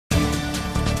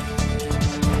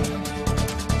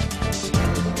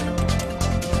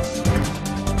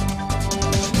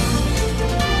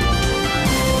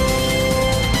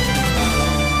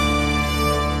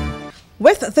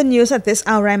With the news at this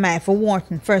hour, I'm Ivor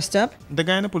Wharton. First up, the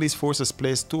Guyana Police Force has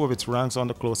placed 2 of its ranks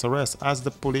under close arrest as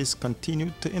the police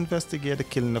continued to investigate the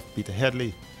killing of Peter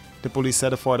Headley. The police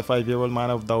said a 45-year-old man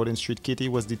of Dowden Street, Kitty,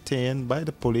 was detained by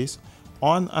the police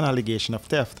on an allegation of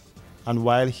theft, and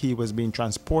while he was being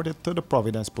transported to the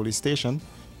Providence police station,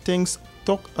 things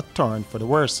took a turn for the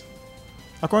worse.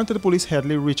 According to the police,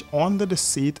 Headley reached under the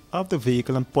seat of the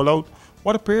vehicle and pulled out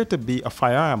what appeared to be a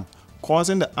firearm,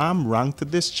 causing the arm rank to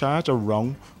discharge a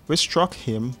round which struck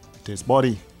him to his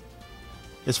body.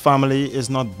 His family is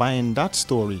not buying that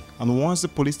story and wants the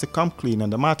police to come clean on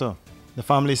the matter. The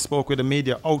family spoke with the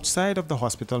media outside of the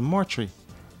hospital mortuary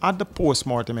at the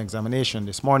post-mortem examination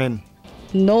this morning.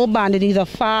 No bandit. He's a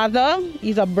father,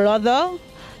 he's a brother,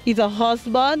 he's a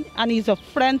husband, and he's a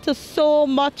friend to so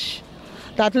much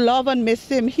that love and miss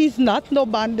him. He's not no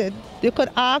bandit. You could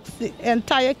ask the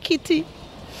entire Kitty.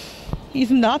 He's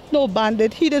not no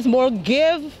bandit. He does more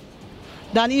give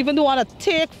than even want to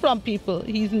take from people.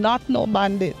 He's not no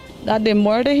bandit. That they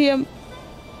murder him,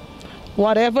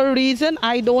 whatever reason,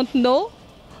 I don't know,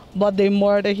 but they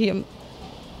murder him.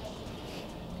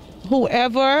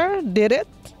 Whoever did it,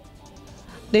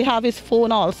 they have his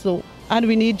phone also, and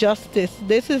we need justice.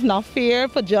 This is not fair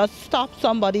for just stop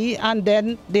somebody and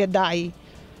then they die.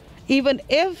 Even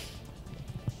if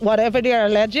whatever they are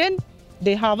alleging,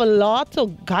 they have a law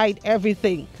to guide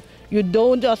everything. You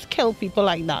don't just kill people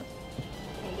like that.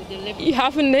 He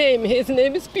have a name. His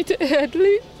name is Peter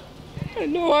Headley.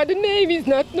 No other name. He's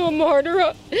not no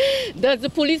murderer. Does the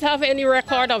police have any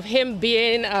record of him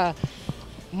being a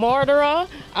murderer,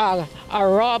 a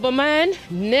robber man?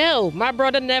 No. My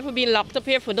brother never been locked up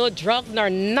here for no drugs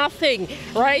nor nothing,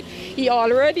 right? He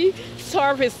already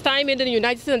served his time in the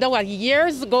United States. That was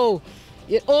years ago.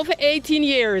 Over 18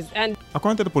 years. And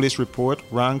according to the police report,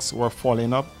 ranks were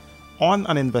following up on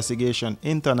an investigation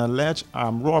into an alleged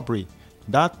armed robbery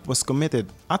that was committed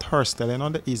at Herstelling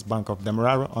on the east bank of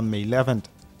Demerara on May 11th.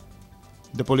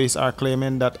 The police are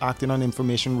claiming that acting on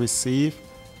information received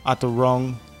at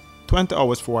around 20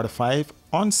 hours 45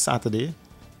 on Saturday,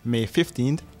 May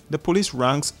 15th, the police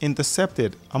ranks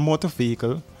intercepted a motor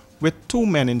vehicle with 2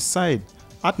 men inside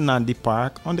at Nandi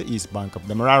Park on the east bank of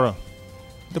Demerara.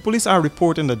 The police are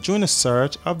reporting that during a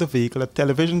search of the vehicle, a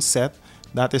television set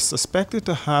that is suspected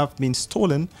to have been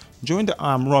stolen during the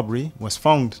armed robbery was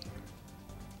found.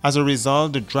 As a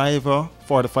result, the driver,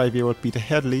 45-year-old Peter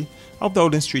Headley of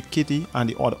Dowden Street, Kitty, and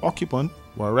the other occupant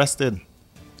were arrested.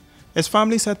 His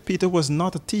family said Peter was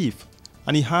not a thief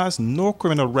and he has no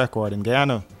criminal record in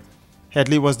Guyana.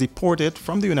 Headley was deported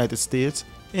from the United States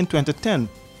in 2010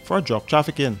 for drug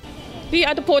trafficking. we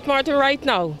at the Port Martin right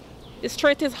now. It's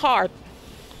straight his heart.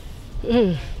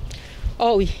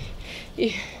 Oh,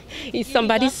 he's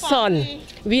somebody's son.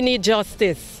 We need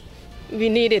justice. We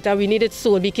need it, and we need it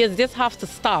soon, because this has to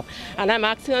stop. And I'm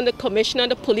asking on the commissioner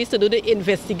and the police to do the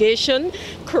investigation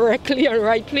correctly and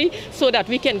rightly so that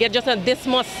we can get justice, and this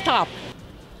must stop.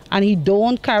 And he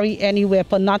don't carry any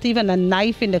weapon, not even a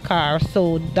knife in the car,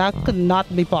 so that could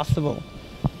not be possible.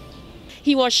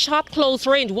 He was shot close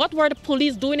range. What were the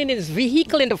police doing in his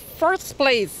vehicle in the first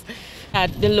place?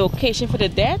 The location for the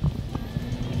death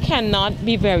cannot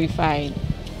be verified.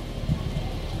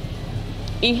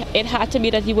 It had to be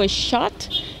that he was shot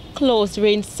close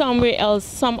range somewhere else,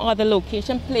 some other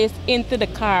location, placed into the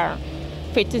car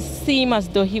for it to seem as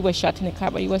though he was shot in the car,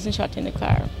 but he wasn't shot in the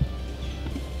car.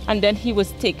 And then he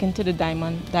was taken to the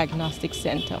Diamond Diagnostic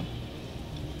Center.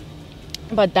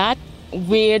 But that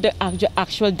where the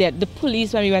actual death, the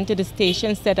police, when we went to the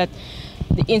station, said that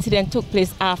the incident took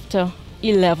place after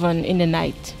 11 in the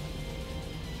night.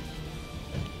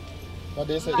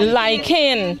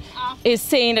 Lycan is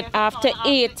saying that after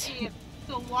 8.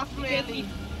 So what really?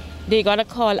 They got a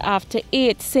call after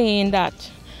 8 saying that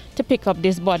to pick up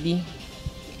this body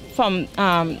from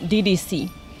DDC.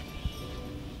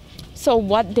 So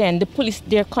what then? The police,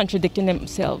 they're contradicting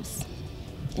themselves.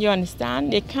 You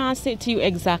understand? They can't say to you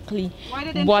exactly what happened. Why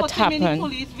did they put him in the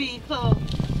police vehicle?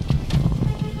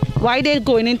 Why they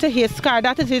going into his car?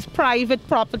 That is his private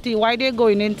property. Why they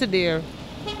going into there?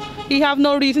 He have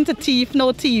no reason to thief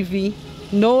no TV.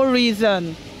 No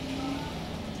reason.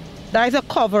 That is a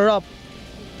cover-up.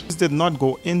 Police did not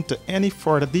go into any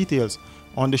further details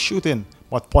on the shooting,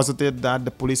 but posited that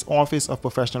the Police Office of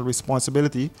Professional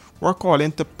Responsibility were called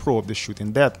in to probe the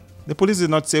shooting death. The police did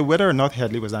not say whether or not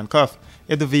Headley was handcuffed,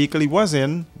 if the vehicle he was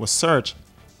in was searched,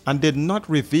 and did not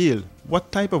reveal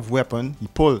what type of weapon he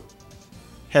pulled.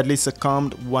 Headley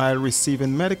succumbed while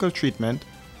receiving medical treatment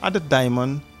at the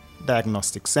Diamond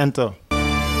Diagnostic Center.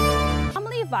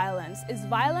 Family violence is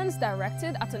violence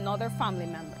directed at another family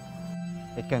member.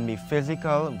 It can be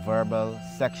physical, verbal,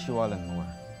 sexual, and more.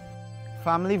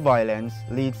 Family violence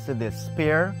leads to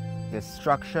despair,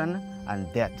 destruction,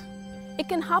 and death. It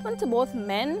can happen to both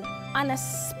men and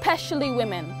especially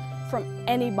women from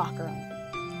any background.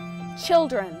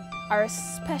 Children are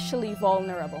especially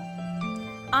vulnerable.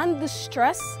 And the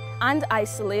stress and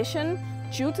isolation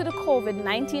due to the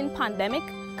COVID-19 pandemic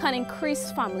can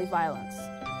increase family violence.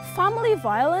 Family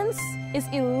violence is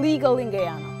illegal in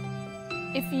Guyana.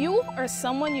 If you or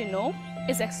someone you know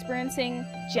is experiencing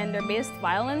gender-based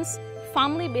violence,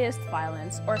 family-based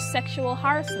violence, or sexual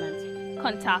harassment,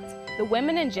 contact the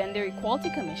Women and Gender Equality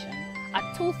Commission at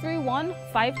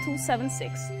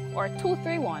 231-5276 or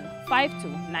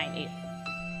 231-5298.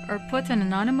 Or put an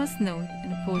anonymous note in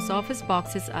the post office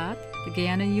boxes at the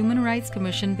Guyana Human Rights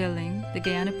Commission Building, the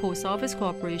Guyana Post Office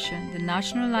Corporation, the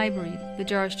National Library, the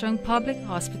Georgetown Public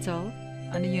Hospital,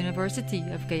 and the University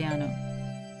of Guyana.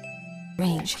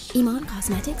 Range. Iman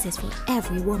Cosmetics is for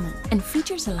every woman and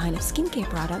features a line of skincare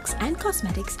products and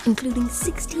cosmetics including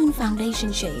 16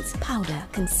 foundation shades, powder,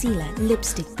 concealer,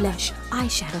 lipstick, blush,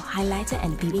 eyeshadow, highlighter,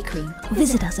 and BB cream.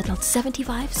 Visit us at Lot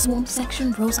 75 Swamp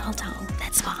Section, Rosal Town.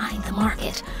 That's behind the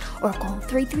market. Or call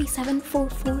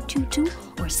 337-4422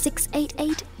 or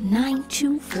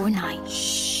 688-9249.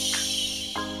 Shh.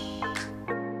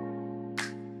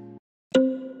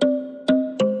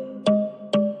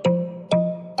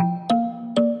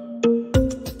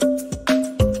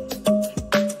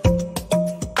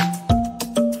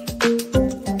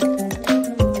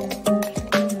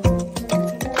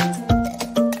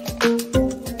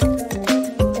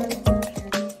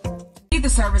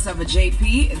 Of a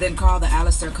JP, then call the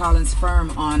Alistair Collins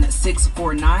firm on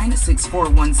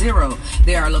 649-6410.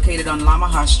 They are located on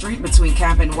Lamaha Street between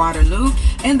Camp and Waterloo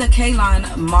in the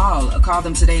Kaylon Mall. Call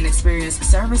them today and experience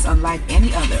service unlike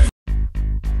any other.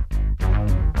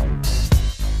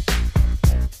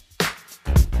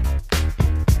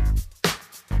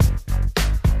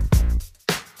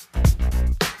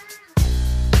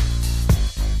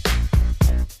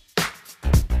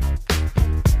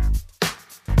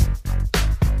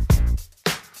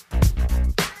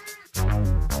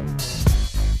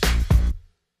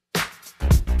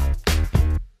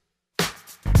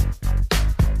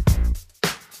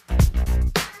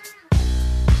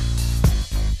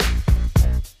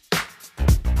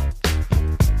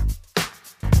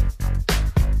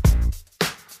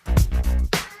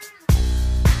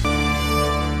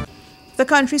 The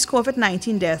country's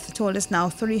COVID-19 death toll is now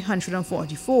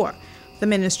 344. The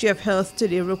Ministry of Health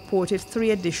today reported 3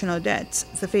 additional deaths.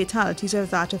 The fatalities are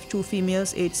that of 2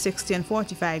 females aged 60 and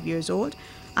 45 years old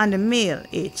and a male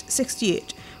aged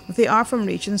 68. They are from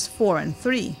regions 4 and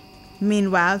 3.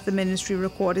 Meanwhile, the ministry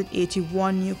recorded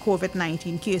 81 new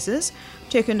COVID-19 cases,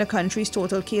 taking the country's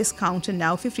total case count to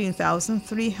now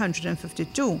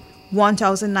 15,352.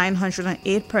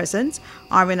 1,908 persons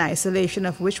are in isolation,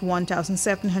 of which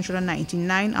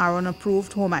 1,799 are on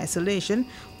approved home isolation,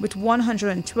 with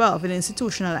 112 in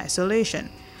institutional isolation.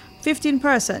 15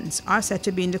 persons are said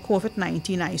to be in the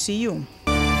COVID-19 ICU.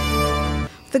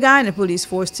 The Guyana Police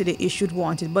Force today issued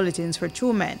wanted bulletins for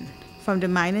 2 men from the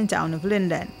mining town of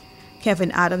Linden.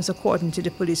 Kevin Adams, according to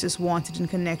the police, is wanted in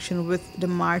connection with the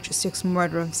March 6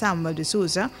 murder of Samuel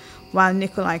D'Souza, while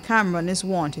Nikolai Cameron is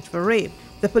wanted for rape.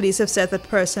 The police have said that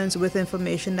persons with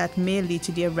information that may lead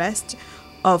to the arrest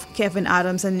of Kevin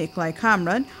Adams and Nikolai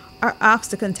Cameron are asked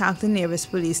to contact the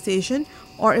nearest police station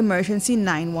or emergency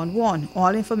 911.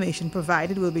 All information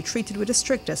provided will be treated with the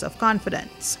strictest of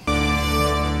confidence.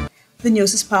 The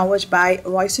news is powered by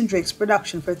Royce and Drake's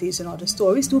production. For these and other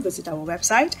stories, do visit our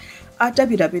website at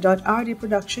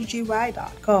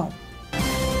www.rdproductiongy.com.